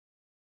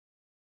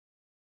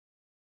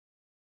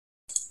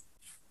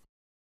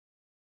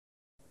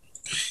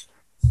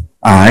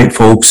All right,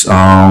 folks.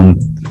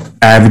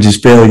 Average is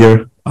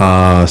failure.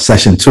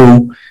 Session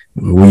 2.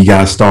 We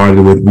got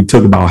started with. We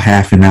took about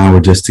half an hour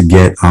just to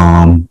get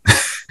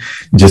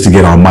just to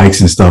get our mics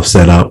and stuff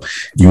set up.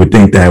 You would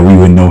think that we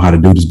would know how to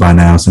do this by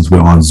now, since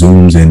we're on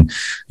Zooms and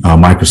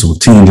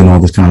Microsoft Teams and all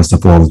this kind of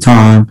stuff all the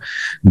time.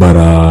 But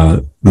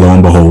lo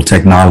and behold,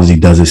 technology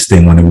does its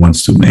thing when it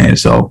wants to, man.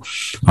 So,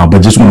 but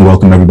just want to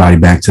welcome everybody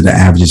back to the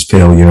Average is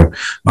Failure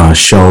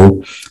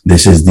show.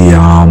 This is the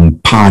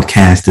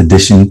podcast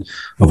edition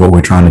of what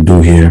we're trying to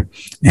do here.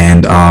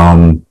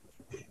 And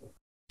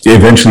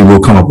eventually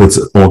we'll come up with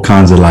all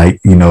kinds of, like,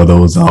 you know,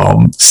 those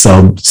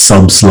sub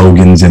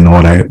slogans and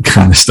all that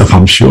kind of stuff,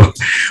 I'm sure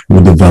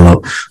will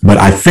develop. But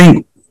I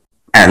think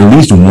at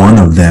least one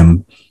of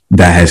them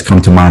that has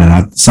come to mind,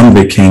 and some of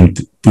it came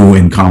through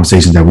in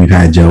conversations that we've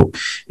had, Joe,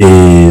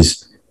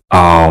 is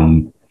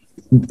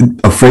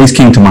a phrase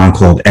came to mind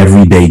called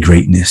everyday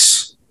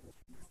greatness.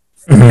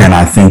 Mm-hmm. And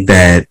I think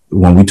that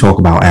when we talk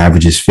about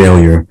average is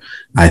failure,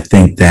 I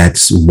think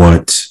that's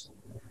what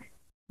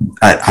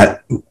I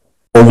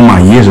over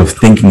my years of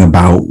thinking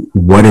about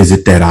what is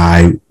it that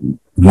I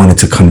wanted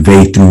to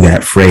convey through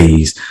that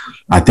phrase,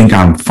 I think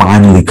I'm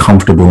finally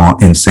comfortable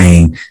in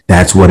saying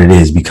that's what it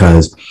is,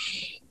 because,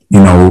 you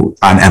know,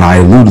 and I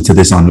alluded to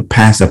this on the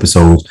past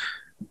episodes,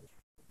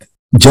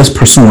 just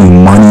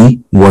pursuing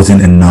money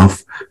wasn't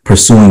enough.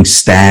 Pursuing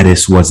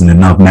status wasn't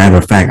enough. Matter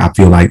of fact, I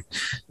feel like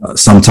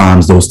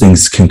sometimes those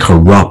things can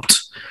corrupt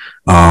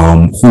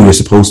who you're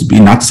supposed to be.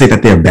 Not to say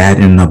that they're bad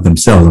in and of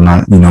themselves. I'm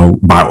not, you know,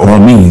 by all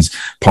means,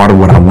 part of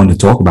what I want to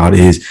talk about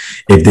is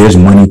if there's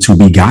money to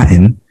be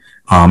gotten,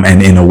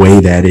 and in a way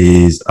that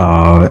is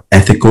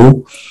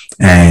ethical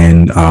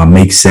and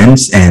makes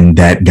sense, and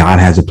that God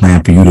has a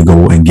plan for you to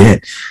go and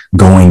get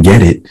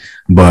it.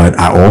 But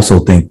I also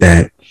think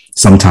that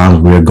sometimes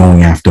we're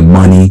going after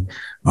money,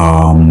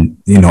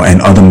 you know,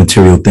 and other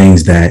material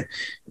things that,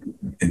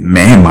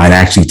 man, might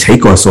actually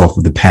take us off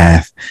of the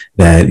path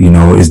that, you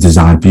know, is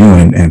designed for you.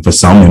 And for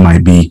some, it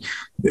might be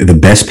the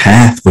best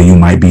path for you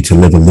might be to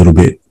live a little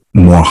bit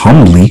more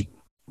humbly,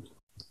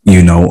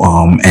 you know,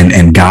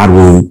 and God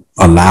will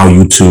allow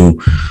you to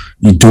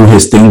do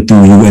his thing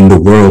through you in the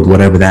world,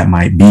 whatever that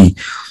might be,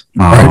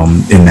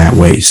 in that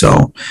way.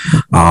 So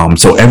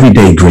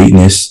everyday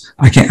greatness.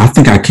 I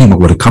think I came up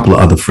with a couple of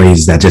other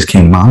phrases that just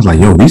came out. I was like,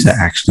 yo, these are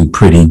actually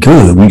pretty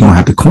good. We're going to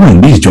have to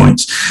coin these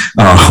joints.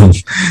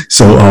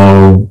 So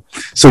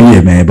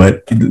yeah, man,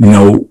 but, you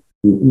know,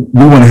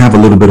 we want to have a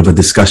little bit of a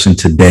discussion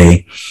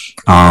today.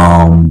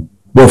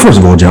 Well, first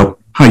of all, Joe,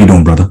 how you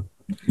doing, brother?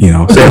 You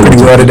know, say pretty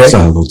well today. Say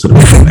hello to the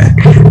people,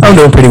 man. I'm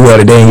doing pretty well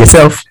today. And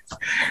yourself?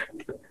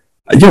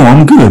 Yo,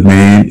 I'm good,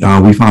 man.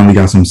 We finally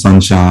got some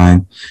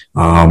sunshine.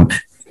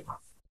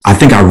 I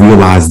think I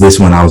realized this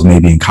when I was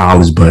maybe in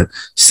college, but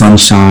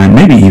sunshine,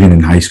 maybe even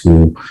in high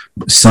school,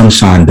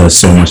 sunshine does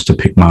so much to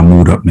pick my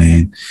mood up,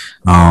 man.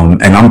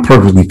 And I'm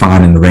perfectly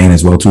fine in the rain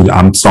as well, too.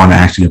 I'm starting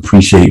to actually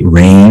appreciate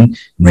rainy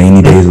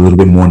days a little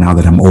bit more now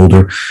that I'm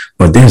older.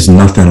 But there's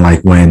nothing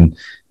like when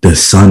the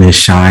sun is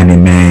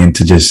shining, man,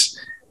 to just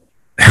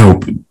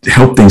help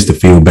things to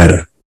feel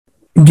better.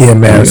 Yeah,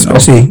 man,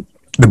 especially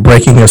the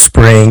breaking of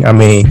spring. I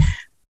mean,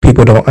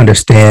 people don't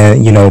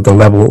understand, you know, the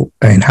level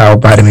and how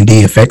vitamin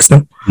D affects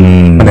them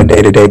on a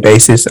day-to-day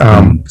basis,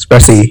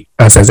 especially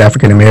us as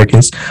African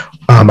Americans.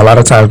 A lot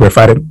of times we're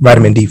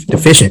vitamin D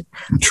deficient,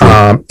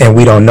 and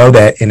we don't know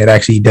that, and it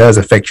actually does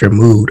affect your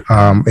mood.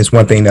 It's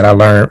one thing that I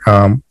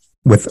learned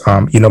with,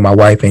 you know, my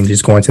wife and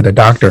just going to the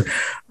doctor.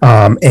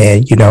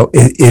 And, you know,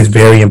 it is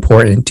very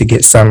important to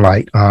get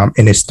sunlight,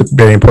 and it's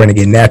very important to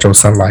get natural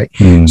sunlight.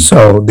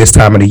 So this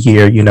time of the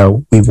year, you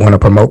know, we want to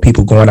promote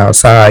people going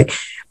outside,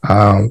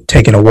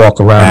 taking a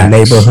walk around the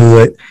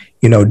neighborhood,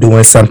 you know,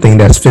 doing something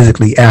that's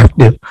physically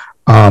active,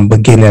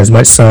 but getting as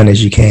much sun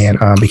as you can,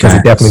 because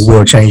it definitely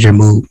will change your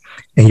mood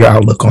and your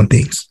outlook on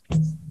things.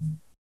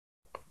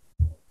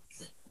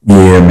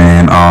 Yeah,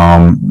 man.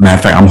 Matter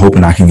of fact, I'm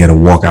hoping I can get a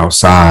walk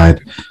outside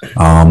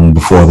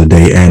before the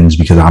day ends,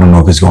 because I don't know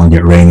if it's going to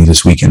get rainy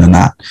this weekend or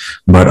not.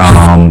 But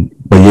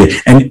yeah,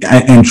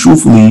 and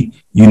truthfully,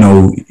 you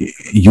know,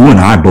 you and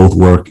I both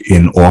work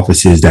in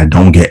offices that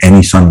don't get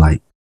any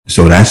sunlight.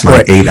 So that's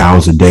like 8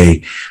 hours a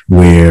day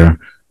where,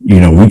 you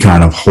know, we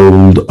kind of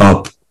hold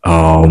up,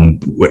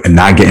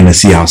 not getting to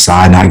see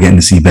outside, not getting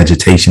to see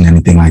vegetation,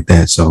 anything like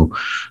that. So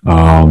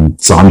I'm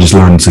just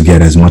learning to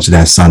get as much of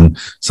that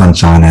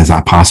sunshine as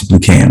I possibly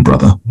can,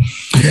 brother.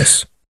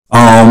 Yes.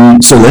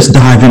 So let's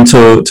dive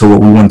into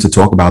what we wanted to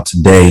talk about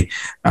today.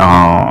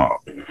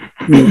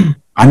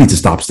 I need to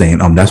stop saying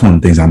that's one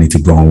of the things I need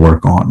to grow and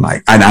work on.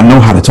 Like, I know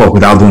how to talk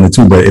without doing it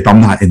too, but if I'm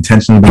not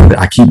intentional about it,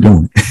 I keep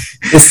doing it.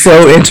 It's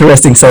so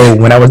interesting. So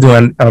when I was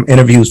doing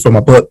interviews for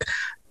my book,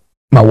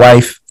 my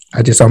wife,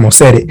 I just almost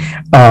said it,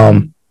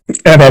 and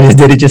I just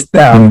did it just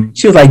now.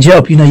 She was like,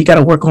 Joe, you know, you got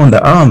to work on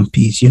the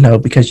piece, you know,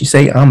 because you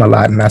say a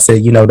lot. And I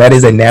said, you know, that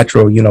is a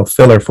natural, you know,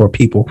 filler for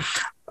people.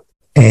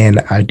 and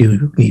I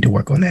do need to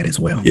work on that as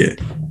well. Yeah.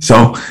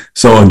 So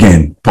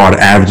again, part of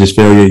Average is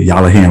Failure.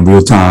 Y'all are here in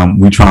real time.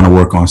 We trying to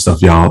work on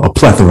stuff, y'all. A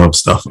plethora of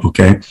stuff.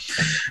 Okay.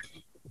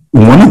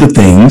 One of the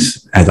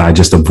things, as I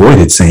just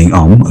avoided saying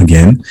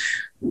again,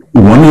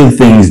 one of the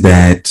things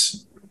that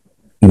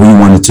we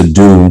wanted to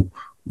do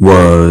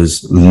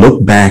was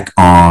look back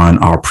on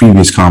our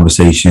previous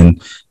conversation,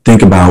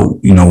 think about,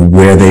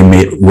 where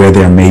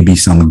there may be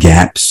some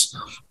gaps,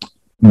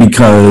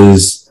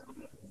 because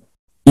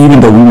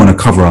even though we want to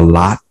cover a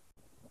lot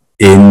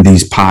in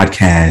these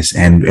podcasts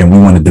and we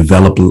want to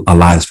develop a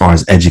lot as far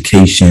as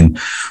education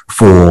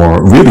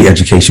for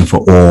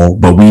all,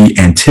 but we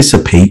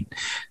anticipate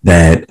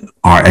that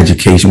our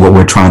education, what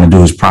we're trying to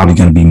do, is probably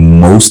going to be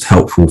most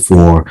helpful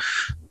for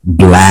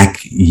Black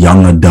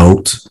young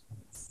adult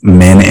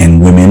men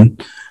and women,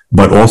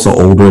 but also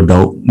older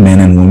adult men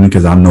and women,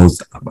 because I know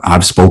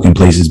I've spoken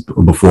places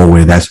before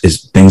where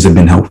things have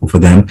been helpful for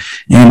them,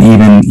 and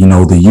even,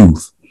 the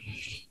youth.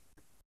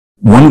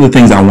 One of the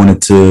things I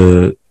wanted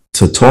to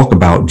talk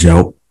about,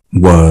 Joe,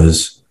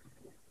 was,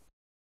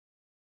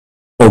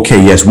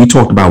 okay, yes, we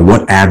talked about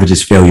what Average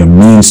is Failure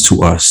means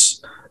to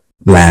us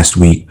last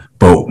week,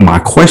 but my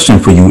question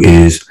for you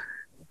is,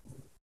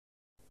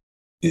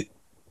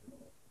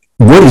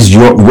 what is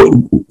your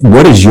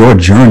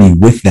journey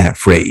with that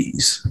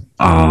phrase?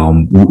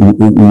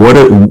 What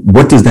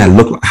does that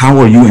look like? How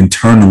are you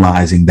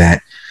internalizing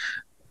that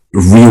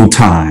real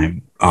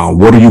time?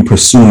 What are you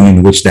pursuing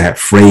in which the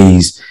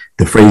phrase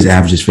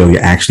Average is Failure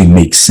actually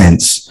makes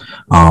sense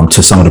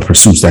to some of the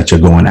pursuits that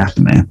you're going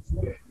after, man?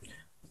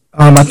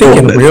 I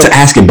think to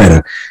ask it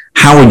better,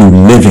 how are you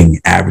living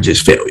Average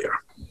is Failure?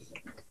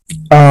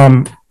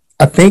 I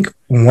think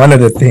one of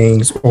the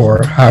things,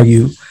 or how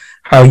you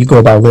go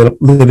about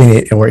living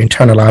it or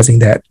internalizing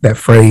that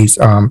phrase,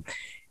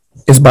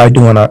 is by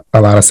doing a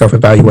lot of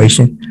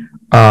self-evaluation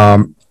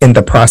in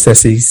the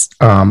processes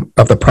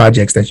of the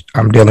projects that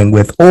I'm dealing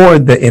with, or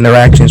the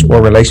interactions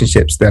or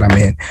relationships that I'm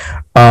in.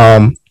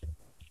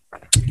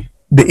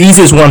 The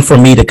easiest one for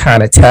me to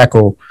kind of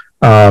tackle,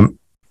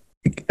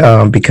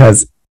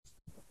 because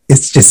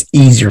it's just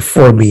easier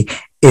for me,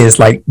 is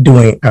like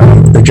doing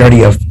the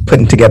journey of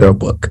putting together a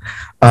book.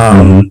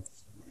 And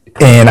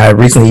I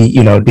recently,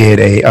 did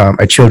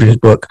a children's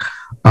book,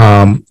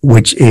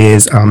 which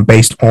is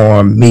based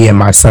on me and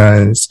my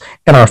sons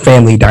and our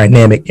family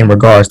dynamic in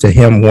regards to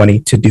him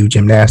wanting to do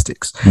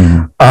gymnastics.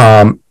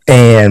 Mm-hmm.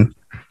 And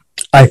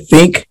I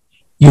think,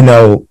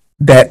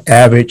 that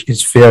Average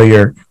is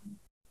Failure,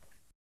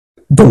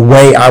 the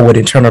way I would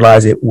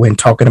internalize it when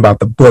talking about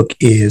the book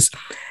is,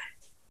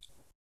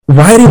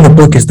 writing the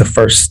book is the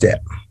first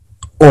step,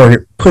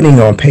 or putting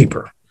on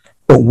paper.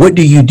 But what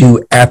do you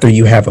do after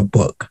you have a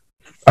book?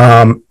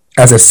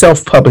 As a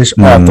self-published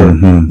author,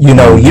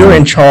 you're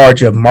in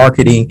charge of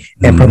marketing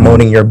and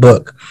promoting your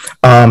book.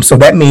 So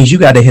that means you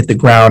got to hit the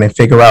ground and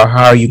figure out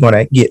how you're going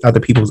to get other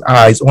people's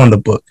eyes on the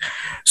book.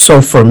 So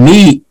for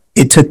me,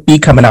 it took me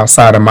coming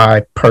outside of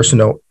my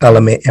personal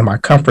element and my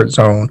comfort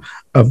zone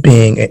of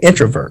being an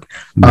introvert.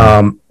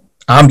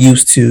 I'm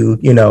used to,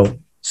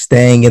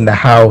 staying in the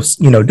house,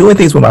 doing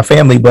things with my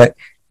family. But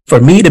for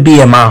me to be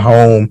in my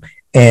home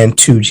and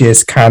to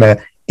just kind of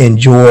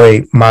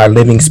enjoy my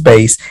living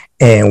space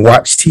and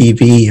watch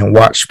TV and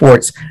watch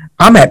sports,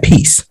 I'm at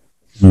peace.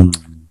 You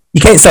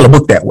can't sell a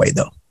book that way,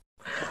 though.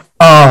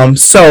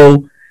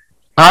 So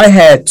I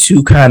had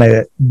to kind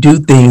of do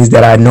things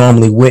that I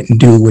normally wouldn't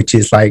do, which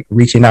is like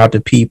reaching out to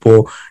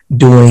people,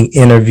 doing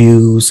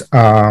interviews,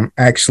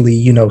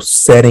 actually,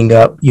 setting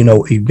up,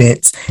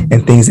 events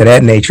and things of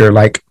that nature.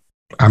 Like,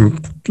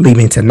 I'm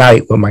leaving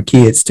tonight with my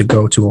kids to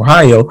go to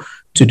Ohio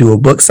to do a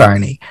book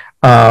signing.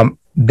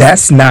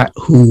 That's not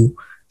who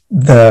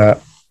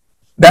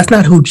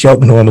Joe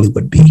normally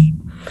would be.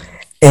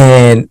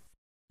 And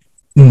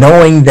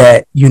knowing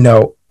that,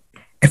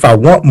 if I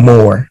want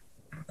more,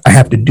 I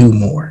have to do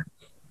more.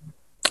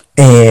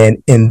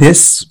 And in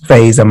this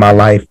phase of my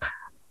life,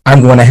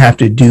 I'm going to have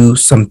to do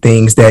some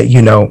things that,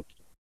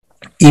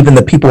 even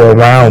the people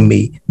around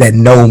me that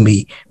know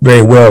me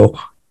very well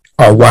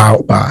are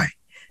wowed by.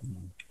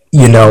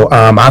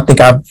 I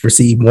think I've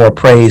received more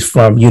praise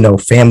from,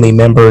 family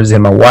members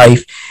and my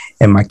wife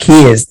and my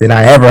kids than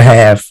I ever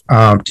have,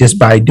 just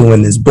by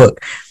doing this book.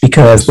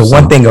 Because the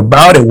one thing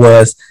about it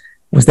was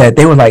that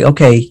they were like,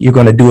 okay, you're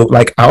going to do it.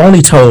 Like, I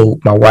only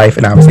told my wife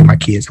and obviously my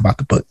kids about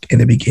the book in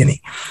the beginning.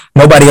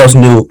 Nobody else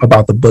knew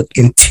about the book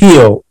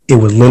until it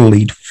was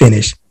literally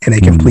finished in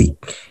a complete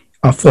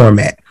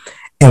format.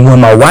 And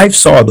when my wife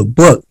saw the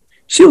book,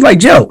 she was like,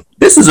 Joe,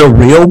 this is a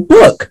real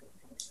book.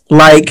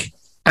 Like,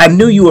 I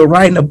knew you were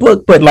writing a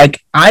book, but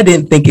like, I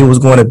didn't think it was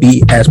going to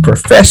be as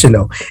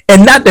professional.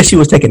 And not that she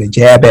was taking a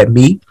jab at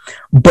me,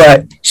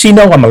 but she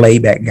know I'm a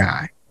laid back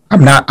guy.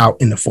 I'm not out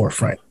in the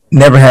forefront.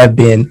 Never have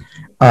been,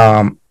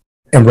 and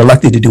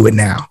reluctant to do it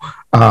now.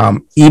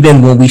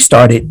 Even when we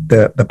started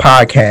the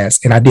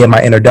podcast and I did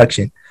my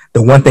introduction,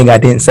 the one thing I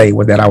didn't say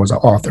was that I was an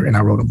author and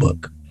I wrote a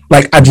book.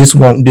 Like, I just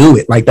won't do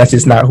it. Like, that's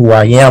just not who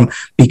I am,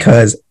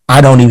 because I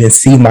don't even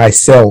see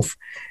myself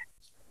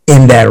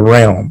in that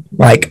realm.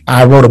 Like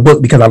I wrote a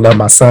book because I love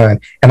my son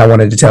and I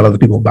wanted to tell other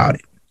people about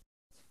it.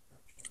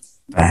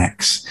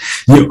 Facts.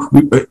 Do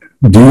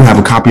you have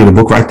a copy of the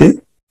book right there?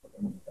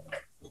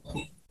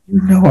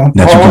 No,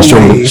 that you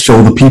can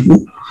show the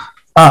people?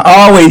 I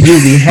always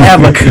usually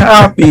have a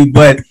copy,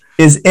 but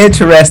it's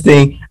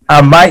interesting.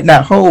 I might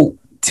not hold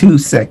 2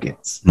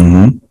 seconds.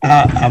 Mm-hmm.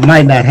 I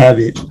might not have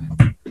it.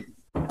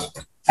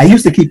 I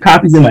used to keep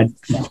copies in my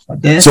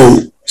desk.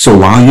 So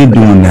while you're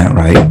doing that,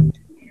 right?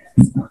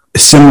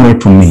 Similar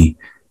for me,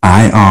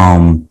 I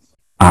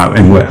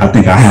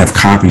think I have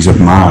copies of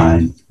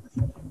mine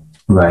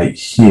right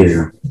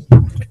here,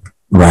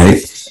 right?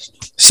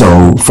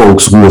 So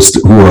folks who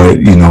are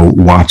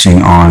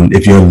watching on,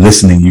 if you're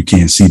listening, you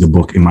can't see the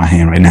book in my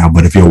hand right now,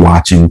 but if you're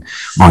watching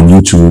on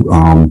YouTube,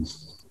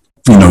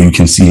 you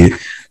can see it.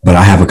 But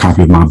I have a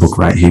copy of my book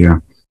right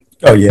here.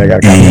 Oh yeah, I got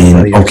a copy.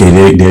 And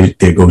okay,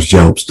 there goes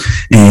Jelps.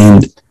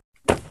 And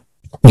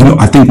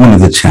I think one of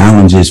the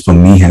challenges for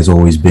me has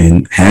always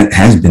been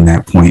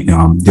that point.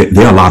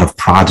 There are a lot of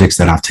projects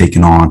that I've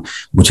taken on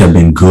which have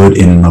been good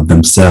in and of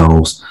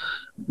themselves,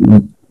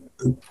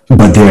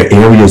 but there are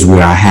areas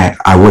where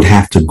I would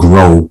have to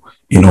grow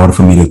in order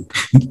for me to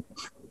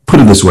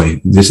put it this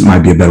way. This might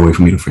be a better way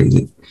for me to phrase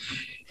it.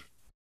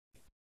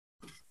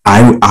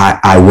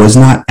 I was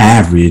not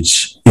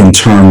average in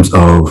terms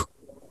of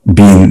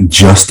being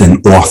just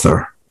an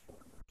author,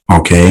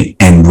 okay,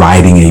 and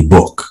writing a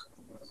book.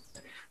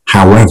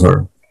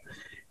 However,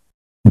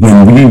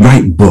 when we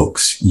write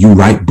books, you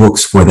write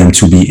books for them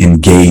to be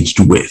engaged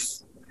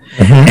with.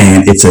 Mm-hmm.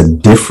 And it's a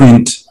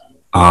different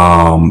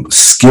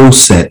skill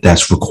set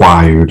that's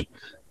required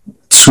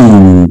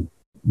to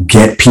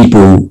get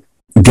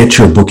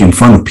your book in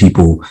front of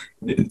people.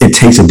 It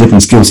takes a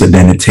different skill set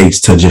than it takes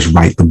to just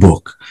write the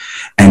book.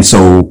 And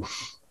so,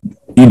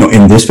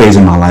 in this phase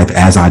of my life,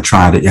 as I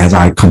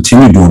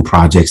continue doing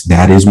projects,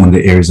 that is one of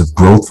the areas of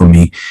growth for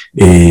me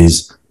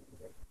is,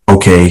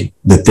 okay,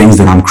 the things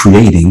that I'm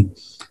creating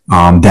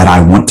that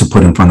I want to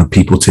put in front of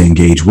people to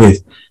engage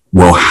with,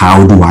 well,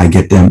 how do I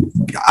get them?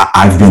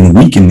 I've been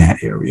weak in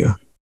that area.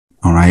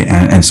 All right.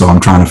 And so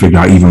I'm trying to figure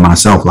out even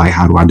myself, like,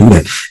 how do I do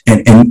that?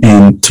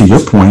 And to your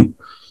point,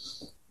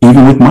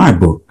 even with my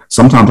book,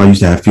 sometimes I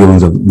used to have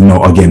feelings of,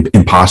 again,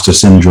 imposter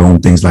syndrome,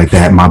 things like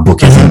that. My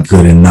book isn't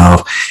good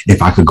enough.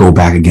 If I could go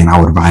back again, I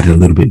would write it a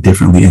little bit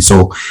differently. And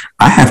so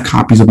I have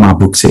copies of my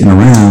book sitting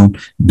around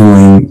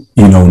doing,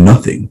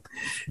 nothing.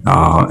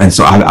 And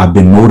so I've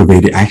been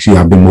motivated. Actually,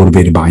 I've been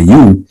motivated by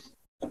you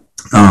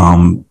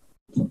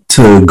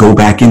to go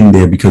back in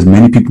there, because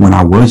many people, when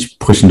I was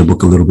pushing the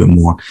book a little bit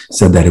more,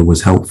 said that it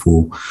was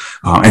helpful.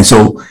 And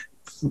so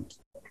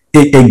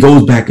it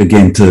goes back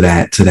again to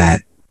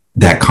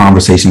that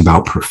conversation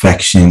about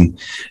perfection.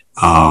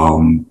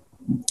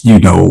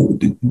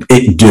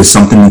 It just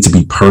something needs to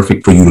be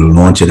perfect for you to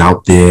launch it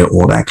out there,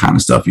 all that kind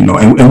of stuff, and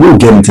we'll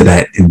get into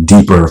that in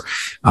deeper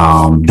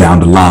down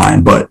the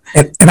line. But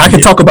and I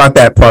can talk about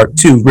that part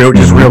too,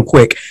 real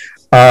quick.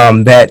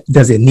 That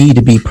does it need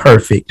to be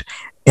perfect?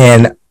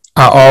 And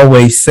I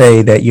always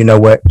say that,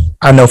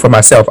 I know for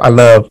myself, I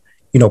love,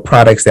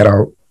 products that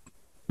are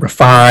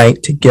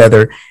refined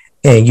together.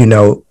 And,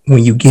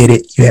 when you get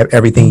it, you have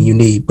everything you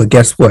need. But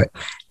guess what?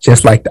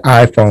 Just like the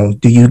iPhone,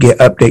 do you get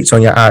updates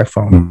on your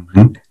iPhone?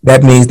 Mm-hmm.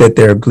 That means that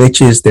there are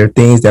glitches, there are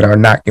things that are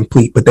not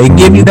complete, but they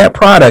give you that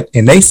product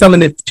and they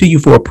selling it to you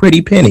for a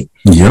pretty penny.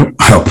 Yep,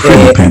 a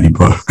pretty penny,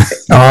 bro.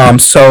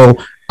 So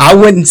I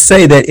wouldn't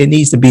say that it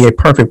needs to be a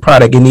perfect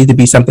product. It needs to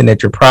be something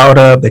that you're proud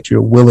of, that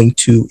you're willing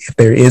to, if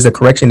there is a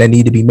correction that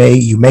need to be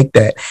made, you make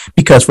that.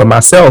 Because for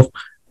myself,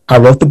 I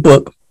wrote the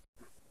book.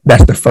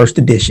 That's the first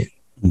edition.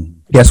 Mm-hmm.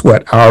 Guess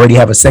what? I already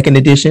have a second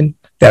edition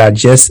that I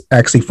just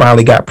actually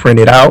finally got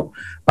printed out.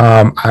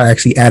 I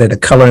actually added a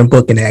coloring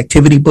book and an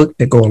activity book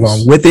that go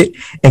along with it.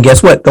 And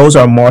guess what? Those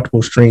are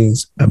multiple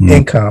streams of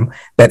income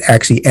that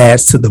actually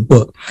adds to the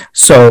book.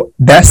 So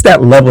that's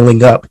that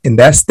leveling up. And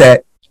that's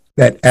that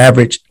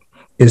average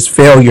is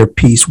failure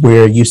piece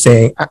where you're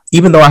saying,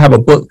 even though I have a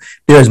book,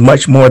 there's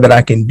much more that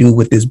I can do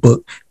with this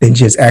book than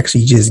just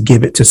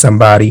give it to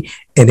somebody.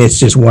 And it's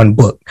just one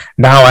book.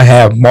 Now I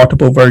have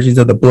multiple versions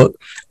of the book.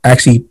 I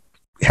actually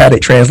had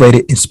it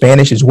translated in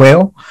Spanish as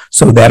well.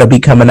 So that'll be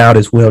coming out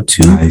as well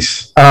too.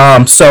 Nice.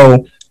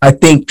 So I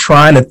think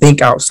trying to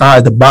think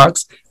outside the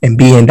box and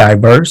being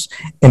diverse.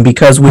 And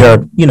because we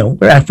are,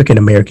 we're African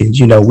Americans,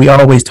 we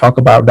always talk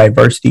about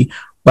diversity,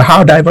 but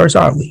how diverse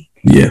are we?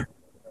 Yeah.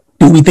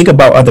 Do we think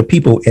about other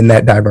people in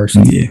that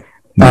diversity?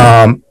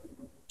 Yeah.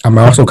 I'm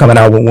also coming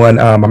out with one.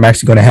 I'm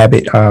actually going to have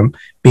it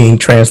being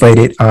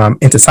translated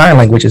into sign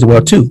language as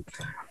well too.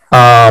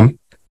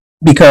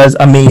 Because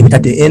at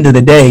the end of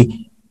the day,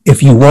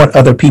 if you want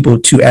other people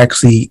to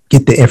actually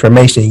get the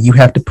information, you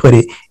have to put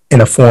it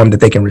in a form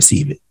that they can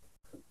receive it.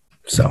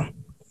 So.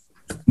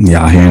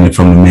 Yeah, hearing it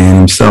from the man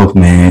himself,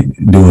 man,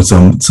 doing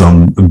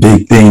some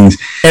big things,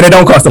 and it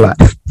don't cost a lot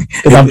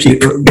because I'm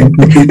cheap,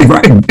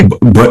 right?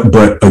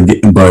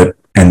 But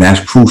and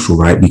that's crucial,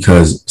 right?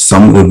 Because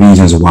some of the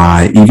reasons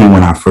why, even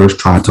when I first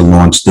tried to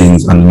launch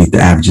things underneath the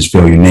Averages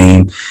Failure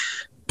name,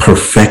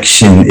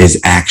 perfection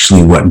is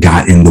actually what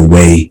got in the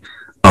way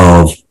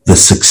of the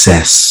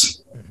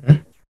success,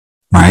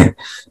 right?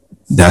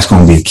 That's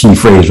going to be a key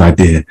phrase right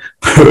there.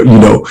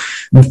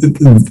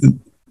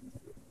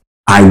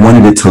 I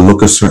wanted it to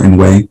look a certain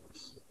way.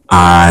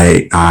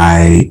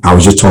 I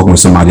was just talking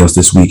with somebody else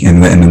this week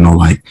and letting them know,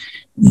 like,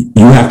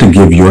 you have to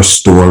give your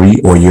story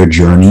or your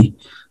journey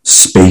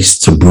space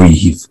to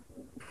breathe,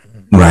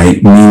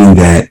 right? Meaning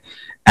that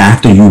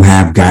after you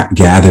have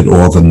gathered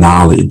all the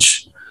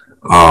knowledge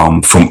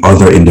from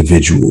other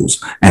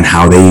individuals and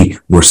how they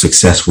were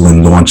successful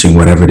in launching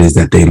whatever it is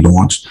that they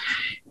launched,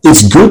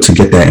 it's good to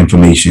get that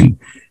information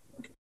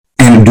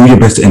and do your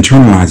best to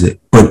internalize it.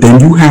 But then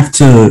you have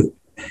to,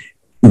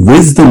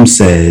 wisdom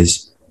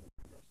says,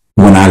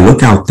 when I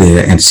look out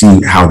there and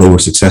see how they were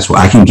successful,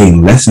 I can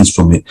gain lessons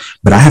from it,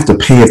 but I have to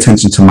pay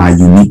attention to my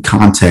unique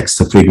context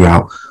to figure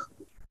out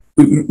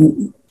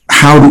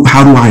how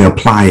do I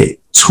apply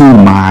it to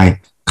my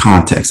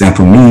context. And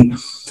for me,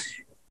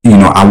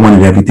 I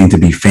wanted everything to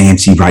be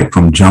fancy right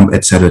from jump,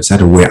 et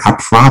cetera, where I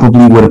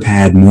probably would have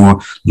had more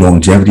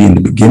longevity in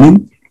the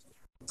beginning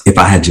if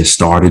I had just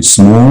started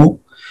small,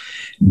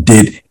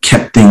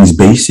 kept things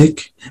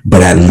basic,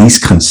 but at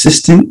least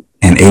consistent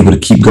and able to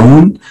keep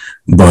going.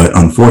 But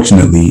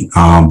unfortunately,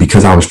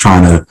 because I was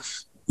trying to,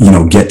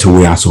 get to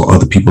where I saw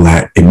other people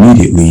at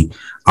immediately,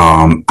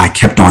 I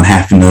kept on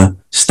having to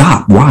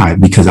stop. Why?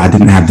 Because I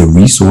didn't have the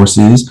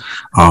resources,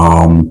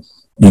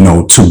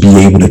 to be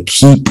able to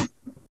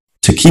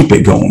keep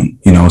it going,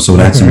 so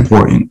that's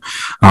important.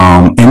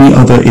 Any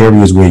other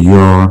areas where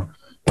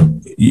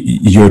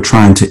you're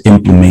trying to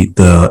implement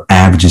the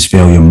average is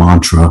failure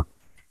mantra?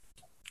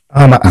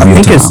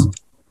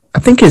 I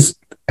think it's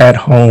at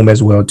home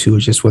as well too.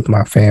 It's just with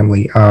my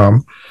family.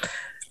 Our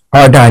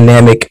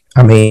dynamic,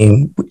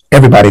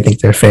 everybody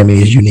thinks their family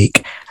is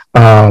unique.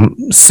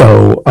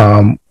 So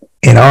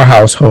in our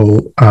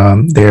household,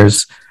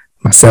 there's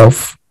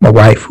myself, my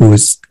wife, who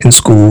is in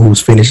school,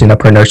 who's finishing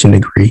up her nursing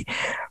degree.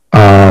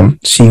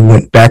 She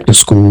went back to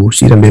school.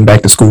 She's been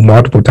back to school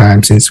multiple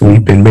times since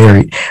we've been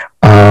married.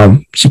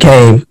 She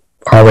came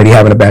already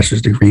having a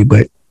bachelor's degree,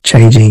 but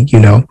changing,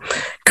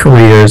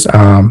 careers.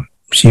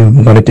 She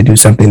wanted to do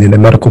something in the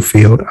medical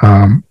field.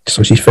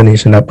 So she's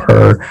finishing up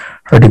her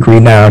degree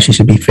now. She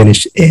should be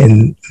finished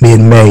in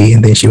mid-May,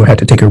 and then she will have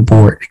to take her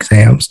board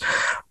exams.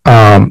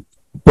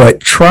 But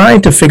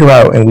trying to figure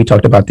out, and we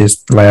talked about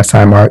this the last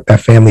time,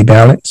 that family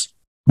balance.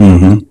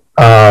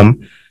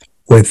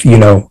 With,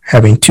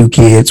 having two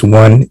kids,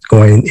 one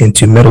going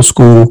into middle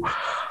school,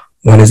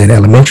 one is in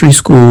elementary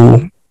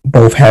school,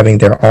 both having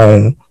their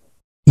own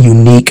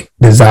unique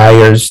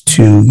desires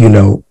to,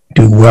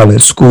 do well in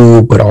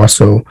school, but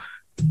also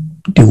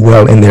do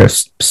well in their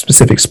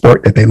specific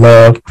sport that they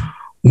love.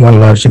 One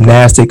loves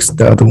gymnastics,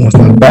 the other one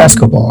loves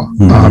basketball.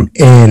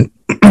 And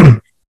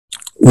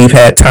we've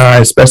had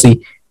times,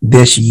 especially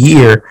this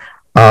year,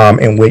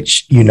 in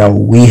which,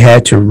 we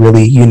had to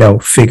really,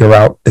 figure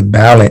out the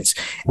balance.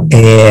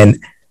 And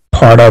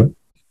part of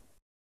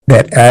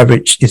that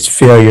average is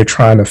failure,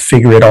 trying to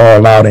figure it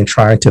all out and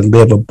trying to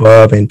live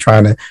above and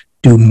trying to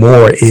do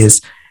more,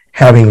 is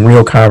having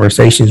real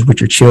conversations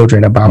with your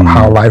children about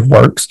how life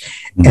works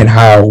and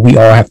how we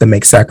all have to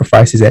make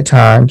sacrifices at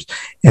times,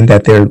 and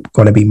that there are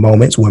going to be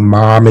moments when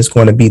mom is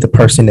going to be the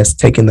person that's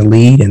taking the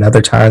lead and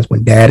other times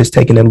when dad is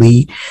taking the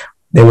lead.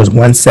 There was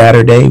one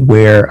Saturday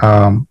where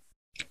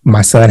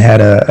my son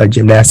had a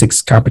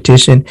gymnastics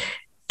competition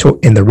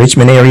in the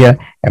Richmond area,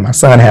 and my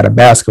son had a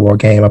basketball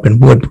game up in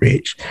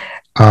Woodbridge.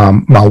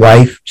 My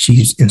wife,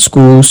 she's in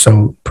school,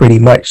 so pretty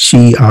much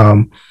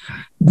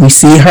we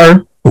see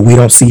her, but we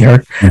don't see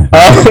her.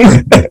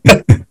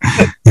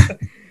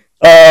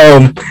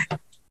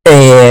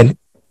 And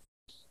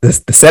the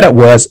setup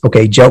was,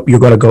 okay, Joe, you're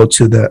going to go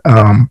to the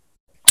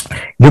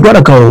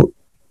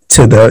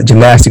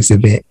gymnastics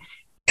event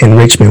in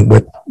Richmond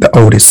with the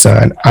oldest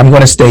son. I'm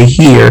going to stay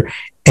here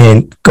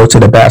and go to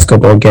the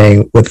basketball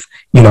game with,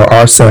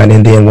 our son.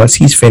 And then once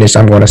he's finished,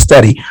 I'm going to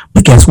study.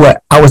 But guess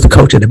what? I was the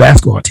coach of the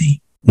basketball team.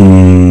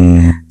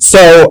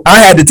 So I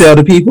had to tell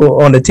the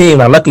people on the team.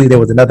 Now, luckily, there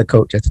was another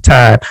coach at the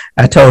time.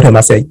 I told him,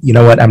 I said, you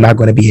know what? I'm not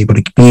going to be able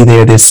to be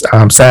there this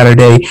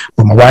Saturday,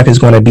 but my wife is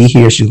going to be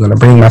here. She's going to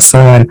bring my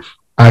son.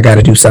 I got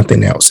to do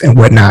something else and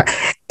whatnot.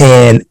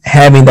 And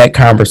having that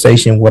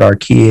conversation with our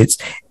kids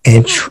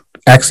and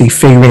actually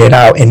figuring it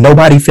out, and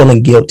nobody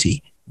feeling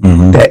guilty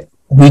that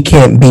we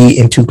can't be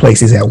in two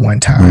places at one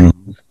time.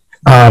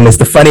 It's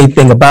the funny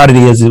thing about it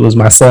is, it was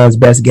my son's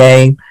best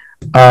game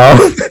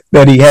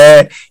that he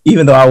had,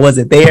 even though I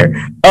wasn't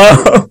there.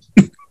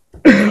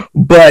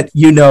 But,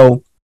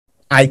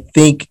 I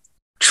think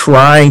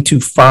trying to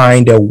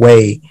find a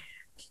way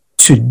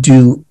to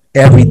do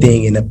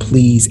everything and to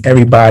please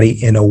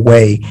everybody in a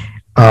way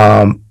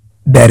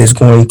that is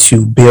going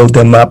to build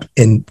them up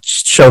and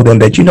show them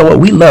that,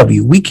 we love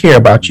you, we care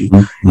about you,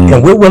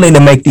 and we're willing to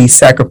make these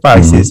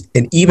sacrifices.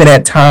 And even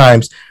at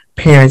times,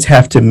 parents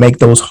have to make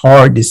those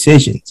hard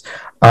decisions.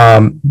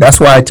 That's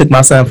why I took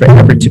my son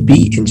forever to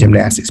be in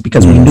gymnastics,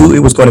 because we knew it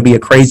was going to be a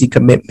crazy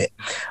commitment.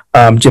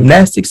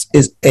 Gymnastics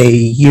is a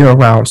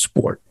year-round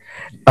sport.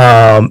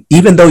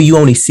 Even though you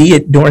only see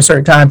it during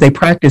certain times, they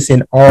practice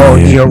in all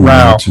year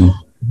round,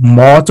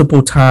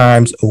 multiple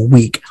times a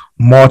week,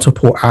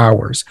 multiple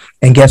hours.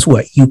 And guess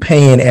what? You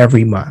pay in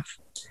every month,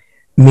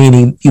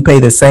 meaning you pay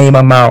the same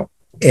amount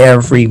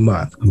every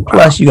month. Wow.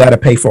 Plus, you got to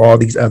pay for all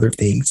these other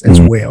things as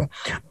well.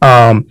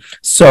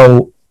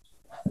 So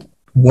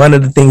one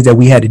of the things that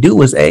we had to do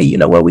was, hey, you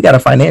know what? We got to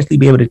financially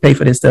be able to pay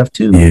for this stuff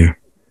too. Yeah.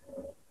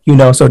 You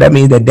know, so that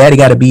means that daddy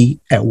got to be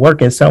at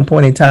work at some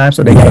point in time.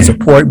 So they got to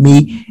support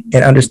me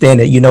and understand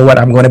that, you know what,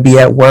 I'm going to be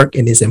at work,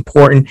 and it's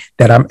important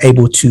that I'm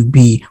able to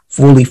be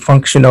fully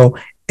functional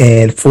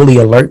and fully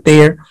alert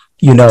there,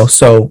 you know.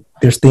 So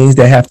there's things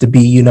that have to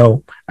be, you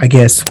know, I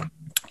guess,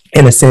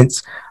 in a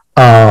sense,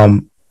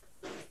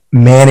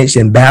 managed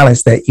and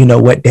balanced, that, you know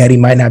what, daddy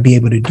might not be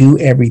able to do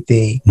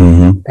everything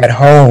at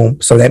home.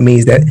 So that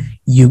means that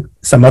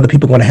some other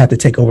people are going to have to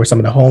take over some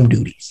of the home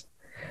duties.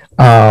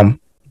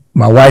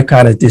 My wife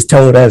kind of just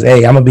told us,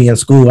 hey, I'm going to be in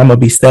school. I'm going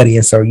to be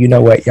studying. So you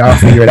know what? Y'all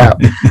figure it out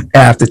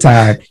half the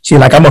time. She's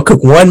like, I'm going to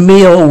cook one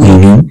meal a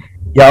week.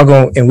 Y'all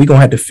going, and we're going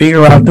to have to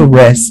figure out the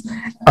rest.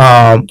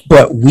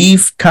 But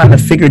we've kind of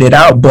figured it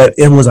out. But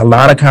it was a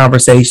lot of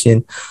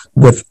conversation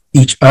with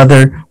each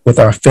other, with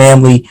our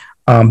family,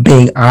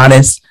 being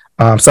honest.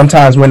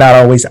 Sometimes we're not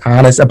always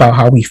honest about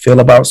how we feel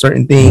about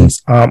certain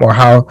things, or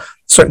how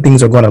certain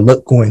things are going to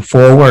look going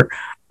forward.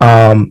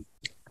 I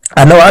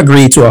know I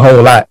agreed to a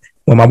whole lot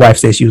when my wife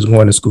said she was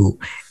going to school,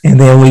 and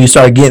then when you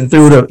start getting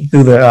through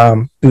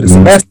the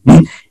semester,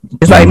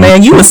 it's like,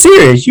 man, you were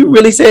serious. You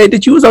really said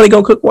that you was only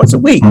gonna cook once a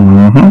week.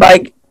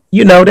 Like,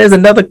 you know, there's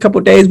another couple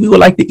of days we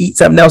would like to eat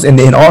something else, and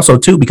then also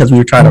too, because we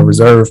were trying to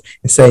reserve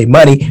and save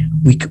money,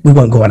 we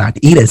weren't going out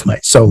to eat as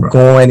much. So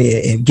going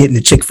and getting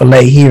the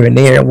Chick-fil-A here and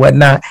there and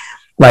whatnot,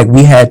 like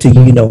we had to,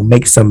 you know,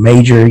 make some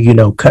major, you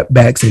know,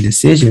 cutbacks and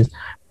decisions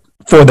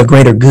for the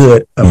greater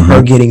good of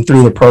her getting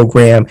through the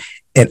program,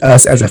 and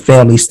us as a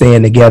family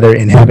staying together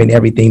and having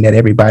everything that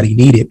everybody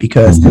needed,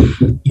 because,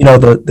 you know,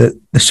 the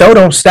show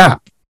don't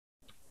stop.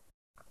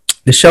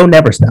 The show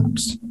never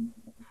stops.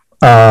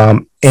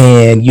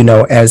 And, you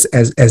know,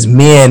 as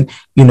men,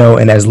 you know,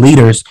 and as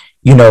leaders,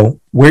 you know,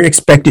 we're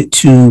expected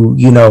to,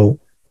 you know,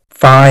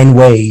 find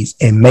ways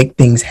and make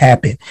things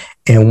happen.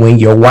 And when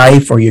your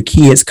wife or your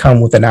kids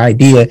come with an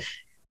idea,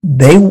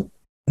 when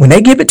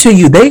they give it to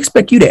you, they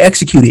expect you to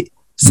execute it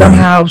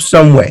somehow,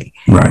 some way.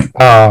 Right.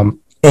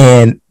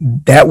 And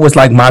that was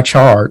like my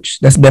charge.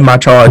 That's been my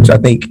charge. I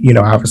think, you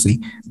know,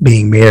 obviously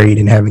being married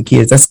and having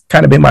kids, that's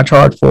kind of been my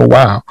charge for a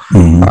while.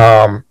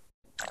 I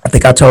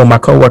think I told my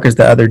coworkers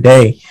the other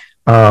day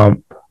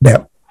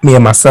that me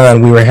and my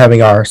son, we were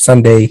having our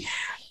Sunday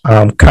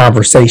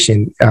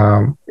conversation.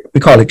 We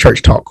call it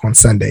church talk on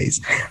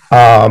Sundays.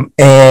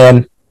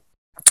 And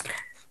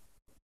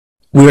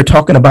we were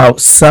talking about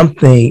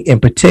something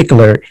in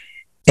particular.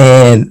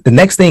 And the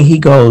next thing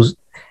he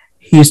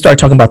started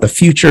talking about the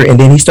future. And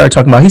then he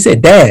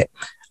said, Dad,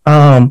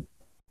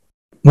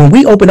 when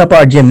we open up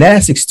our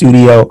gymnastics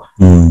studio,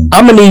 I'm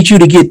going to need you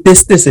to get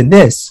this, this, and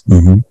this.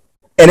 And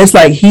it's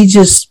like, he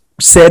just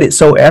said it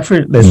so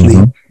effortlessly.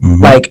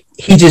 Like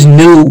he just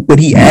knew what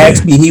he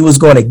asked me he was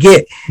going to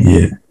get.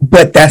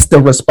 But that's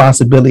the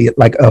responsibility,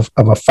 like of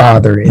a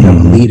father and a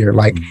leader.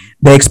 Like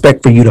they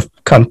expect for you to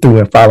come through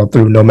and follow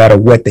through no matter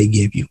what they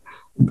give you.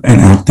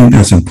 And I think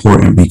that's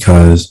important,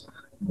 because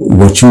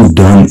what you've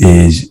done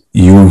is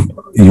you've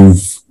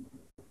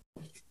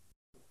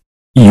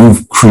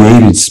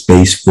created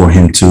space for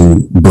him to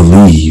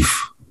believe,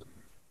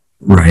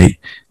 right?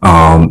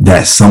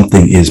 That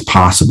something is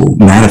possible.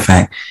 Matter of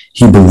fact,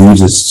 he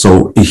believes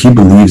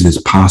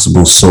it's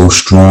possible so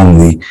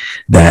strongly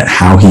that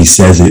how he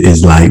says it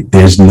is like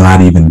there's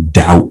not even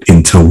doubt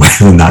into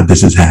whether or not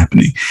this is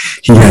happening.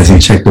 He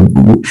hasn't checked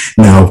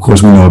now, of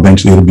course, we know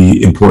eventually it'll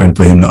be important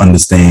for him to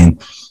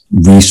understand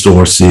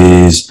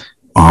resources,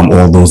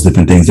 all those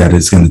different things that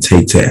it's going to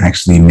take to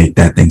actually make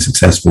that thing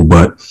successful.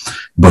 But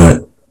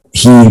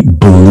he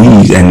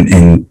believes,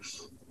 and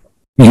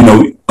you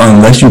know,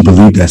 unless you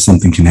believe that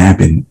something can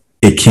happen,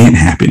 it can't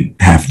happen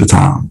half the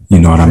time. You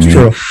know what I mean?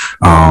 True.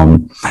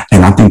 And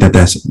I think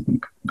that's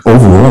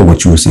overall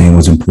what you were saying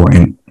was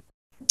important.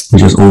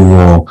 Just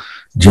overall,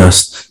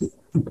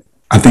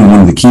 I think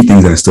one of the key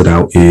things that stood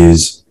out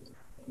is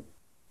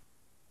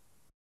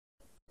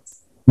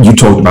you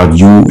talked about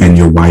you and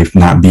your wife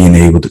not being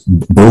able to,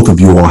 both of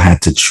you all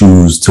had to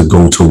choose to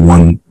go to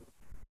one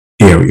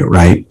area,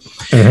 right?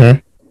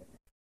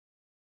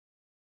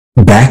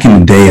 Back in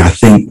the day, I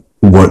think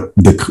what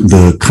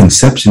the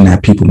conception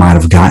that people might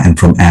have gotten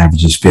from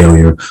Average is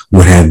Failure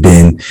would have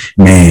been,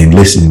 man,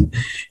 listen,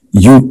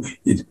 you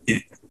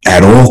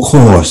at all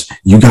costs,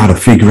 you got to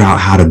figure out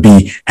how to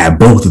be at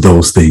both of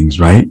those things,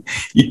 right?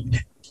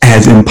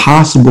 As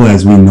impossible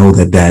as we know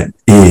that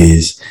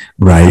is,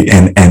 right,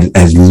 and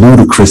as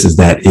ludicrous as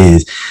that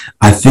is,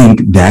 I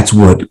think that's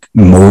what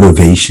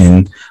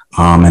motivation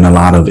And a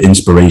lot of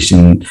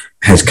inspiration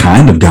has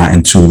kind of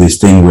gotten to this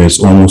thing where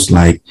it's almost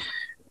like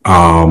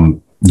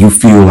you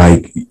feel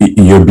like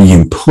you're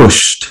being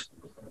pushed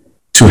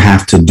to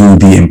have to do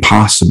the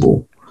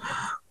impossible.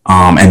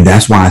 And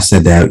that's why I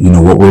said that,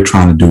 what we're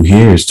trying to do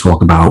here is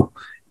talk about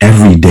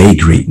everyday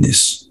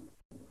greatness,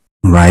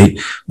 right?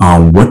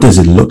 What does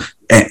it look?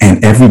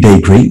 And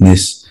everyday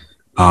greatness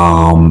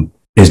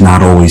is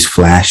not always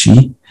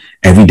flashy.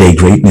 Everyday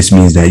greatness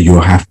means that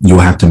you'll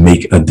have to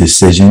make a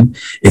decision.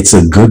 It's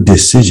a good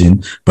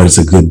decision, but it's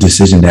a good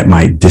decision that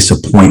might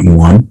disappoint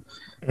one.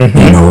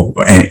 And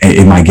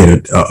it might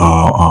get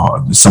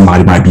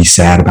somebody might be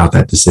sad about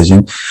that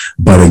decision.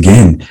 But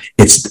again,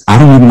 I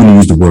don't even want to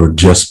use the word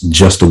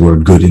just the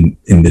word good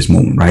in this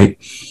moment, right?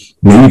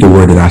 Maybe the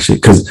word that I should,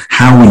 because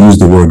how we use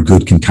the word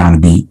good can kind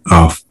of be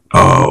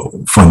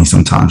funny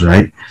sometimes,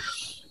 right?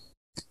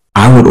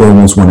 I would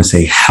almost want to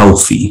say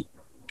healthy,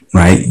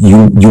 right?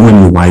 You and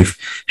your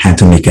wife had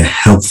to make a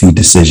healthy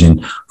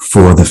decision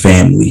for the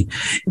family.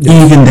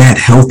 Even that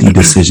healthy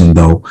decision,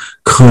 though,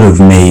 could have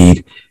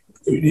made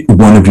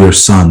one of your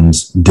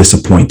sons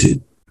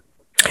disappointed.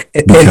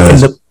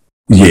 Because,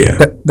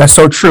 that's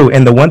so true.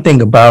 And the one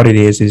thing about it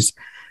is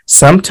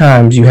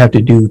sometimes you have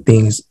to do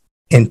things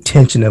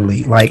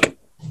intentionally. Like,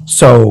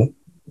 so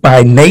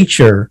by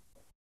nature,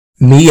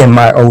 me and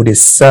my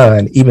oldest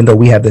son, even though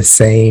we have the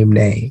same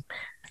name,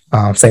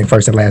 same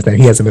first and last name,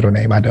 he has a middle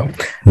name, I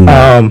don't.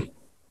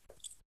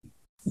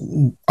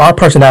 Our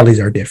personalities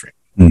are different.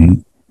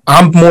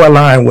 I'm more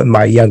aligned with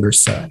my younger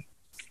son.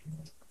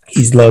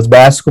 He loves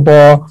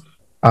basketball.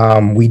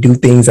 We do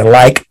things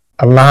alike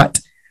a lot.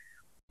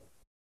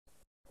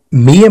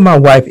 Me and my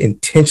wife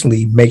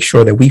intentionally make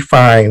sure that we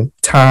find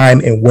time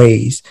and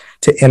ways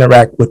to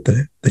interact with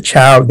the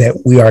child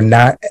that we are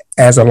not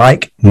as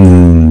alike,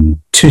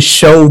 to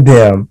show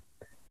them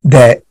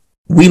that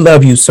we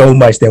love you so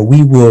much that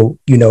we will,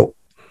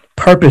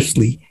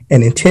 purposely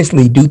and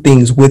intentionally do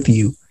things with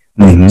you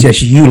that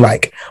just you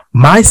like.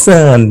 My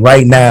son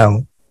right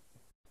now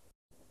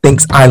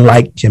thinks I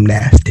like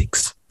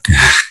gymnastics.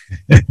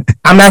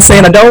 I'm not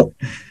saying I don't,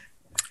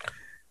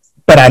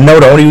 but I know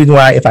the only reason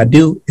why, if I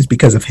do, is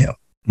because of him.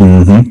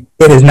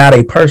 It is not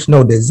a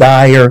personal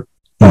desire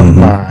of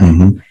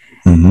mine,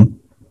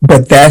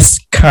 but that's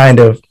kind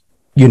of,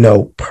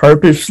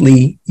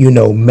 purposely,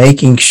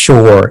 making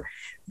sure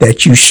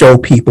that you show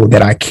people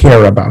that I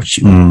care about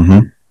you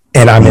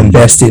and I'm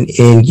investing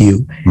in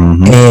you.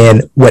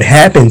 And what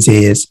happens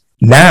is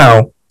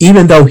now,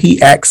 even though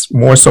he acts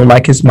more so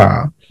like his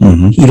mom,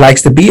 he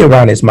likes to be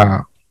around his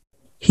mom.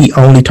 He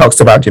only talks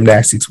about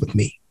gymnastics with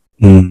me.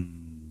 When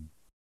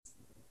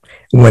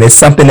it's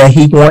something that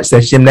he wants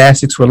that's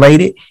gymnastics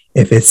related,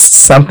 if it's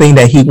something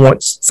that he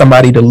wants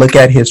somebody to look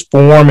at his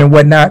form and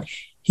whatnot,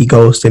 he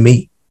goes to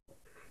me.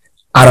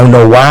 I don't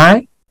know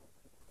why,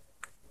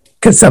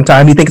 because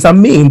sometimes he thinks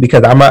I'm mean,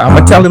 because I'm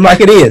gonna tell him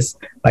like it is.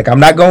 Like, I'm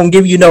not gonna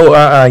give you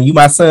you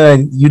my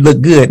son, you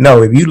look good.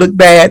 No, if you look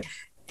bad,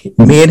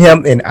 me and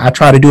him, and I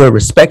try to do it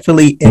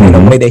respectfully and in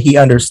a way that he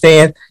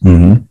understands.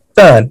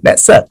 Son, that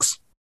sucks.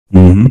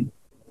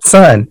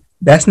 Son,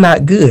 that's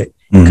not good.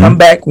 Come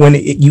back when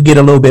you get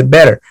a little bit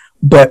better.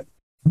 But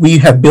we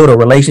have built a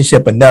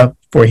relationship enough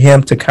for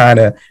him to kind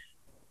of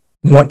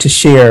want to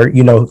share,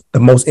 the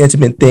most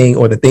intimate thing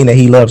or the thing that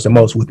he loves the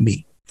most with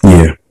me.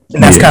 And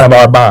that's kind of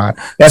our bond.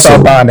 That's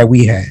our bond that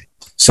we had.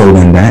 So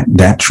then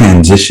that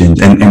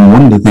transitions, and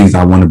one of the things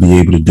I want to be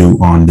able to do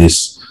on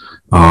this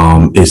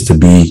is to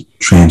be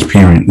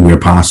transparent where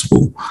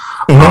possible.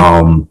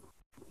 And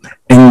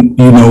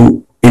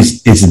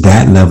it's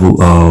that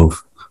level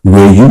of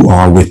where you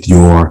are with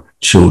your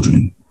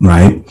children,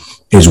 right,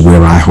 is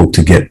where I hope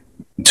to get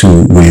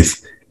to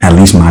with at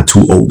least my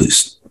two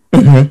oldest.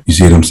 You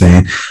see what I'm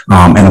saying?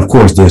 And of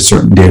course, there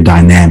are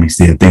dynamics.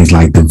 There are things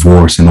like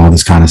divorce and all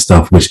this kind of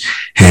stuff, which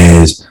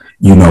has,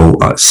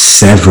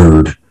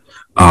 severed.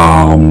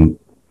 I don't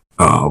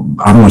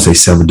want to say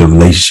severed the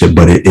relationship,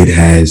 but it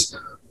has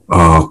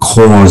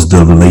caused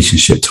the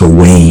relationship to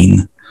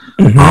wane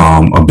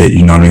a bit.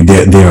 You know what I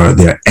mean? There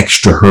are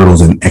extra hurdles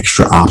and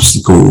extra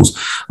obstacles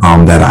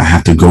that I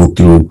have to go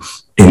through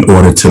in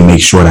order to make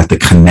sure that the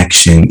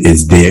connection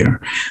is there.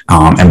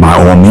 And by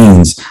all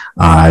means,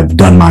 I've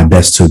done my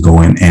best to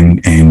go in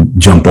and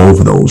jump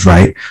over those,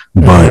 right?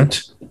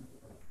 But,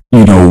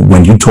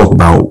 when you talk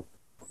about,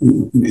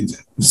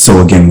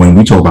 so again, when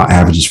we talk about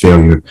average is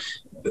failure,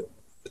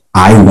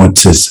 I want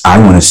to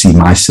see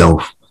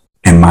myself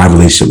and my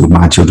relationship with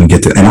my children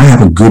get to, and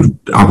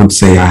I would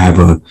say I have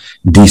a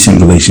decent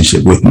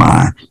relationship with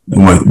my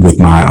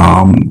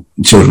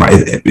children.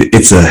 Right?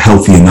 It's a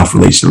healthy enough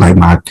relationship.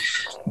 Like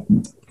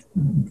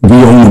we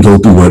only go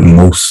through what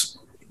most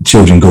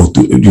children go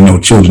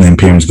through, children and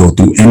parents go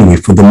through anyway,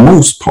 for the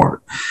most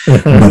part.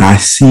 But I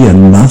see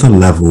another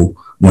level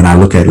when I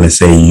look at, let's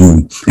say,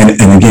 you,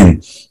 and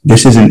again,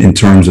 this isn't in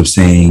terms of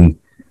saying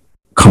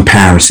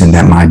comparison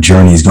that my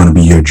journey is going to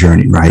be your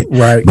journey, right?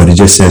 But it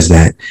just says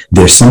that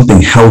there's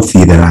something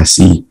healthy that I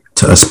see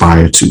to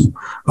aspire to.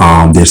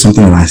 There's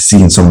something that I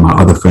see in some of my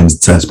other friends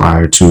to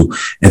aspire to,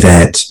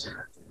 that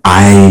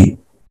I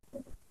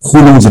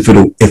who knows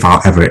if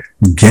I'll ever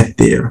get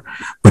there,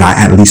 but I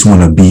at least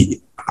want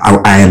to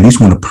I at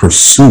least want to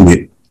pursue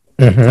it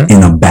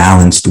in a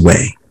balanced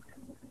way.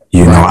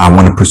 You know, I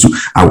want to pursue.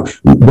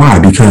 Why?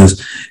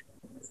 Because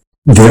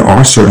there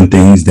are certain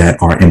things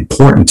that are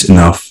important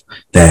enough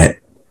that,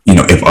 you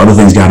know, if other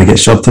things got to get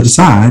shoved to the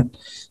side,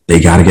 they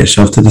got to get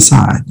shoved to the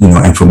side. You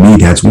know, and for me,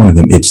 that's one of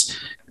them. It's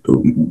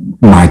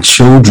my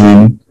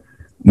children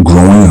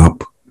growing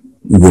up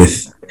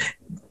with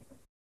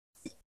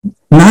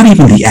not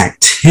even the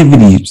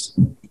activities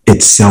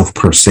itself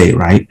per se,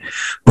 right?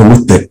 But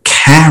with the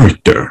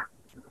character,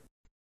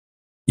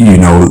 you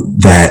know,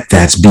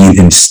 that's being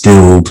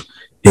instilled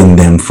in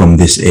them from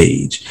this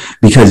age.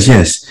 Because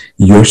yes,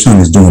 your son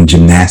is doing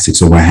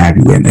gymnastics or what have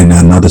you, and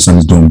another son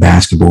is doing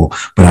basketball.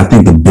 But I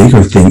think the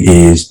bigger thing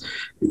is,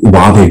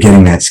 while they're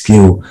getting that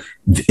skill,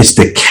 it's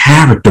the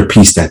character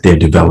piece that they're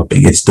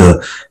developing.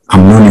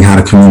 I'm learning how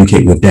to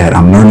communicate with that.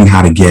 I'm learning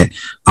how to get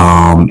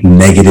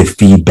negative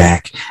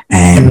feedback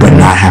but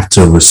not have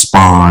to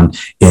respond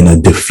in a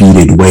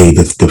defeated way.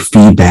 The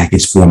feedback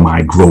is for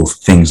my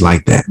growth, things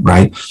like that,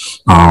 right?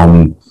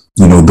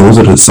 You know, those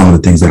are some of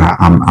the things that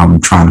I'm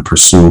trying to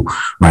pursue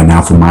right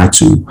now for my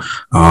two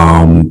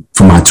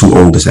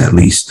oldest, at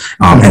least,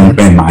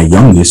 and my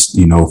youngest,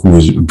 you know, who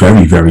is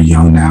very, very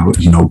young now,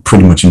 you know,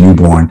 pretty much a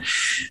newborn.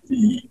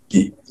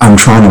 I'm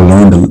trying to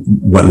learn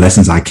what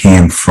lessons I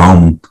can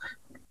from,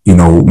 you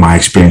know, my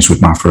experience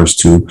with my first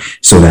two,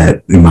 so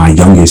that my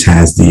youngest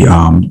has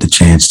the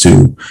chance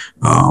to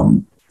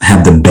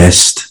have the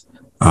best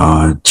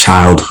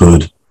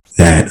childhood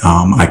that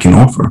I can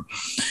offer.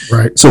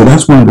 Right. So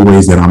that's one of the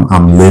ways that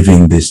I'm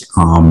living this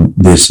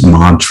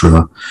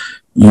mantra.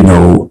 You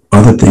know,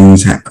 other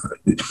things.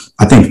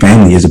 I think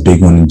family is a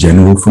big one in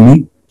general for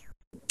me.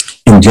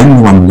 In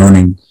general, I'm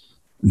learning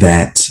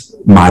that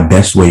my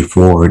best way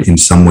forward in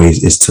some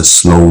ways is to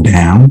slow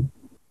down.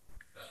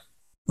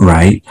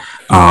 Right.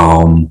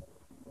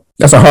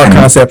 That's a hard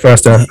concept for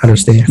us to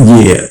understand.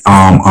 Yeah.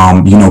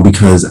 You know,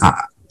 because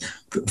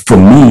for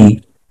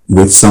me,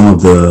 with some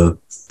of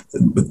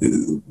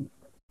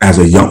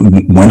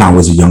when I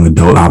was a young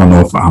adult, I don't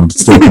know if I'm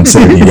still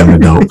considered a young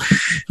adult,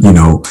 you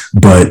know,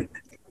 but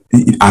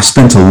I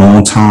spent a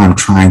long time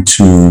trying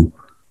to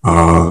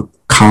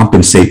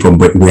compensate for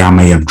where I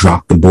may have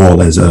dropped the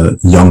ball as a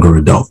younger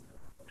adult,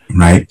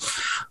 right?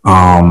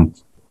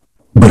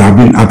 But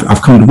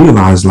I've come to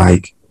realize,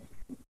 like,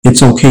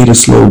 it's okay to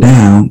slow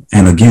down,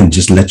 and again,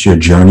 just let your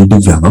journey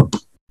develop.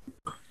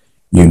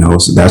 You know,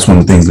 so that's one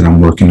of the things that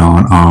I'm working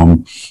on.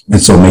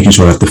 And so making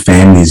sure that the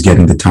family is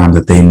getting the time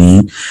that they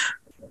need.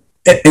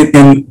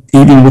 And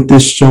even with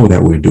this show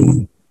that we're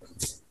doing,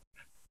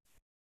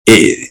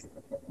 if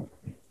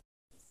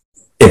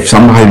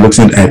somebody looks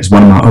at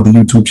one of my other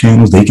YouTube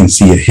channels, they can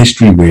see a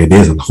history where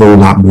there's a whole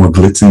lot more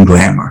glitz and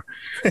glamour,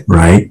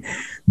 right?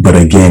 But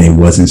again, it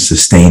wasn't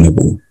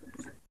sustainable.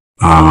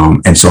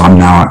 And so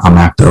I'm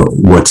after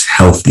what's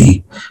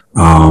healthy,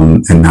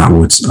 and not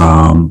what's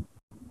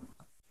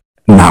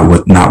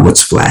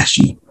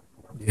flashy.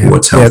 Yeah.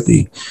 What's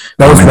healthy.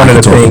 That was one of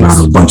the things.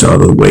 About a bunch of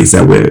other ways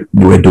that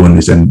we're doing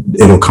this, and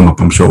it'll come up,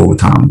 I'm sure, over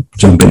time.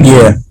 Jump in.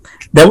 Yeah,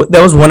 that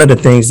was one of the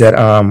things that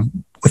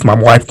with my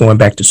wife going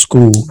back to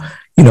school,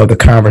 you know, the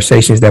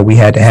conversations that we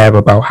had to have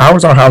about how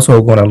is our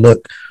household going to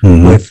look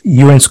with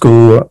you in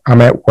school,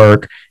 I'm at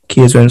work,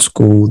 kids are in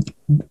school,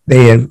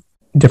 they in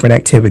different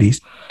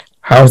activities.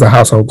 How is the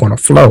household going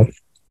to flow?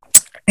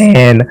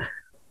 And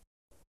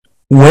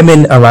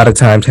women a lot of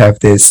times have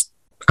this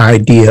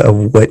idea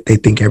of what they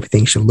think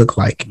everything should look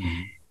like.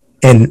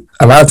 And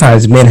a lot of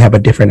times men have a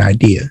different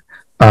idea.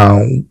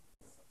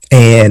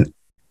 And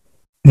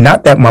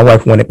not that my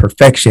wife wanted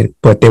perfection,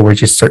 but there were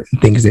just certain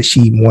things that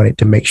she wanted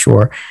to make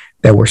sure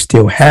that were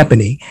still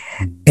happening.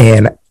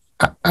 And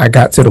I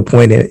got to the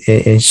point, and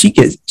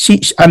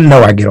I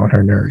know I get on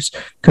her nerves,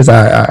 because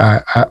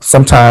I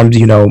sometimes,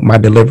 you know, my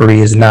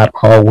delivery is not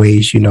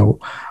always, you know,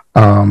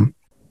 I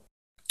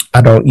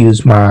don't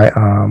use my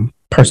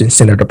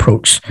person-centered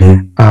approach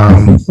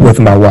with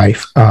my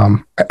wife.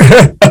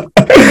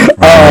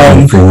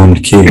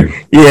 Informed care.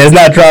 Yeah, it's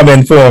not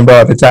trauma-informed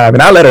all the time,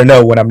 and I let her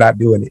know when I'm not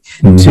doing it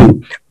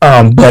too.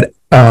 But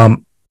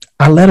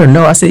I let her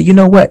know. I said, you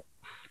know what?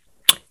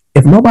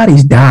 If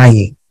nobody's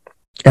dying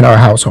in our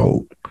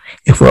household,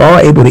 if we're all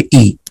able to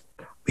eat,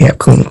 we have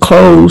clean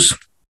clothes,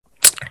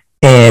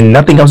 and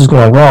nothing else is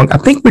going wrong, I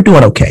think we're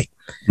doing okay.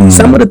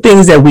 Some of the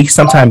things that we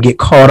sometimes get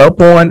caught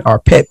up on are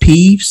pet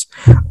peeves.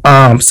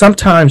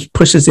 Sometimes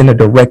push us in a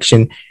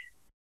direction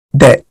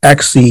that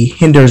actually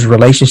hinders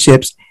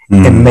relationships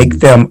and make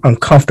them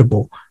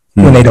uncomfortable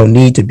when they don't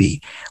need to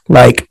be.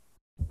 Like,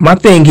 my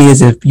thing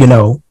is, if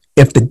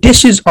the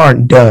dishes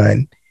aren't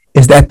done,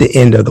 is that the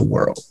end of the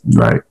world?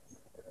 Right.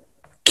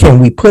 Can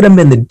we put them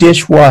in the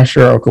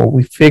dishwasher, or can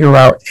we figure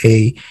out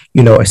a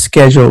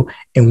schedule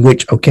in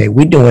which, okay,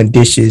 we're doing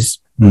dishes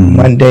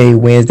Monday,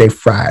 Wednesday,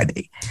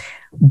 Friday.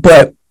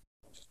 But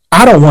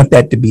I don't want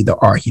that to be the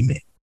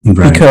argument,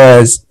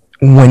 because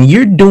when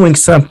you're doing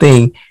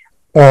something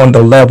on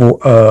the level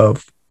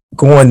of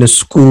going to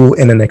school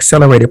in an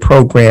accelerated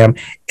program,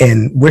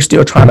 and we're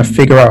still trying to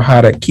figure out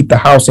how to keep the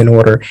house in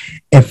order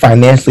and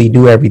financially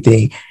do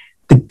everything.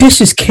 The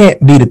dishes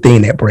can't be the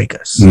thing that break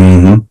us.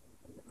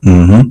 Mm-hmm.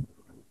 Mm-hmm.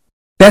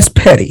 That's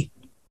petty.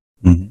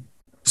 Mm-hmm.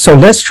 So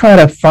let's try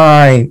to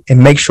find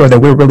and make sure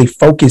that we're really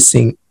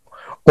focusing,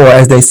 or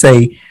as they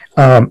say,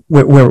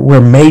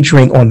 we're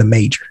majoring on the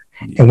major,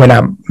 and we're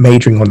not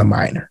majoring on the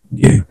minor.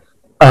 Yeah.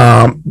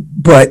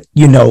 But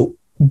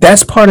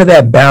that's part of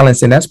that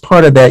balance, and that's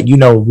part of that,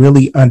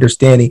 really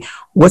understanding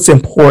what's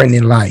important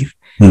in life.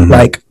 Mm-hmm.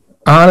 Like,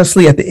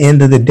 honestly, at the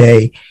end of the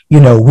day, we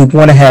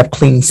want to have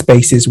clean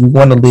spaces. We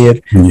want to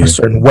live a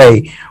certain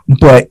way.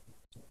 But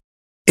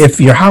if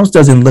your house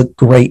doesn't look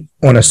great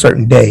on a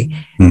certain day,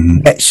 mm-hmm.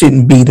 that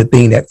shouldn't be the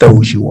thing that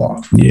throws you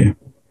off. Yeah.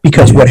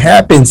 Because what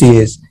happens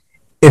is,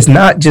 it's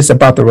not just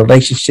about the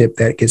relationship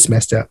that gets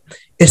messed up.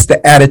 It's the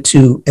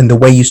attitude and the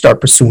way you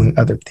start pursuing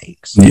other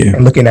things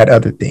and looking at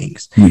other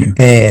things. Yeah.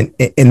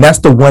 And that's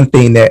the one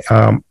thing that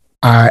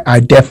I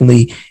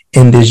definitely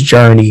in this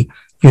journey,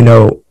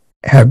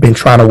 have been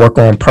trying to work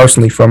on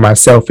personally for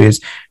myself,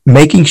 is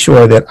making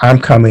sure that I'm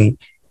coming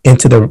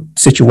into the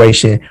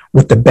situation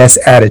with the best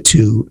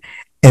attitude,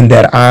 and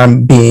that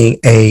I'm being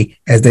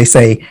as they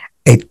say,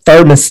 a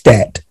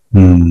thermostat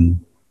and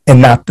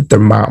not the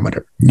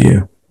thermometer.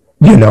 Yeah.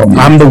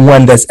 I'm the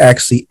one that's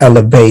actually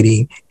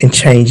elevating and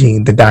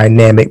changing the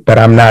dynamic, but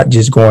I'm not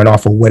just going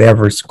off of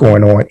whatever's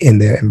going on in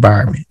the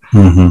environment.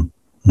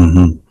 Mm-hmm.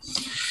 Mm-hmm.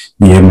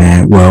 Yeah,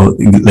 man. Well,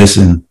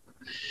 listen,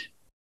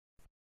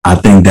 I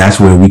think that's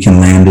where we can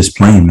land this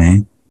plane,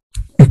 man.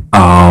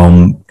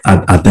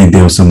 I think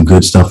there was some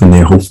good stuff in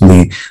there.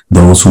 Hopefully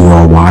those who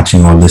are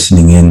watching or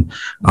listening in,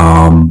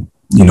 are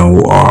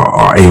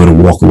able to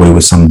walk away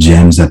with some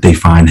gems that they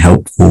find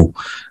helpful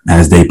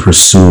as they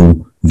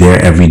pursue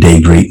their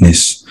everyday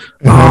greatness.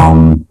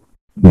 Mm-hmm.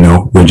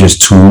 We're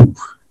just two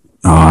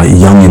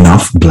young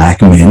enough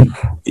Black men,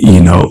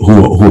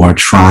 who are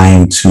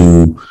trying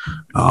to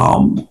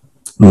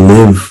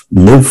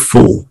live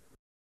full,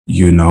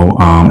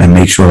 and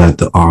make sure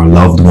that our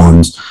loved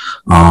ones,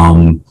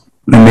 and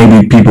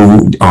maybe people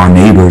who are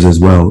neighbors as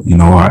well,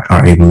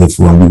 are able to live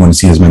full. And we want to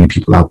see as many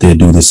people out there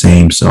do the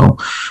same. So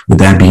with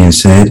that being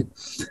said,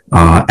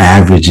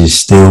 average is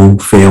still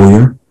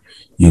failure.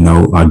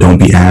 Don't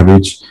be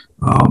average.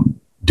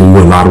 Do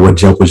a lot of what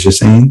Jeff was just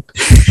saying.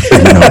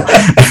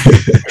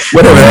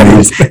 Whatever that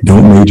is.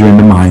 Don't major in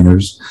the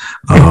minors,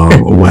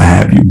 or what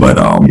have you. But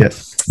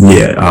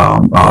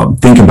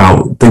think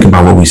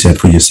about what we said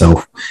for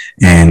yourself,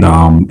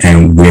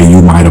 and where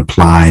you might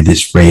apply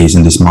this phrase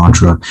and this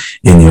mantra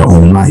in your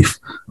own life.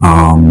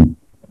 And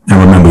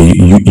remember,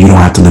 you don't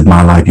have to live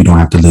my life. You don't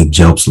have to live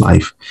Jeff's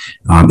life.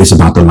 It's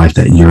about the life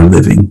that you're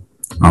living.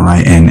 All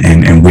right.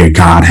 And where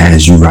God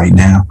has you right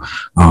now,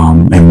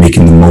 and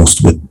making the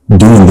most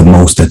doing the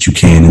most that you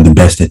can and the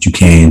best that you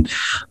can,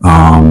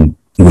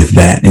 with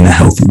that in a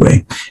healthy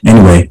way.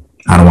 Anyway,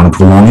 I don't want to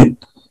prolong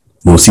it.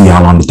 We'll see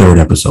y'all on the 3rd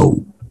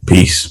episode.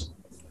 Peace.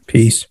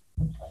 Peace.